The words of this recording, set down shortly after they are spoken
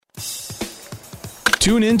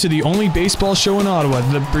Tune in to the only baseball show in Ottawa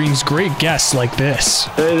that brings great guests like this.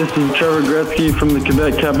 Hey, this is Trevor Gretzky from the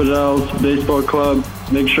Quebec Capitals Baseball Club.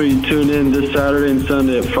 Make sure you tune in this Saturday and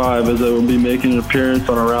Sunday at 5 as I will be making an appearance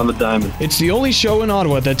on Around the Diamond. It's the only show in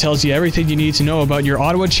Ottawa that tells you everything you need to know about your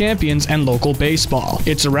Ottawa Champions and local baseball.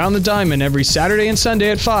 It's Around the Diamond every Saturday and Sunday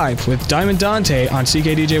at 5 with Diamond Dante on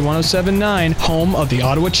CKDJ 107.9, home of the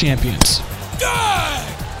Ottawa Champions. Go!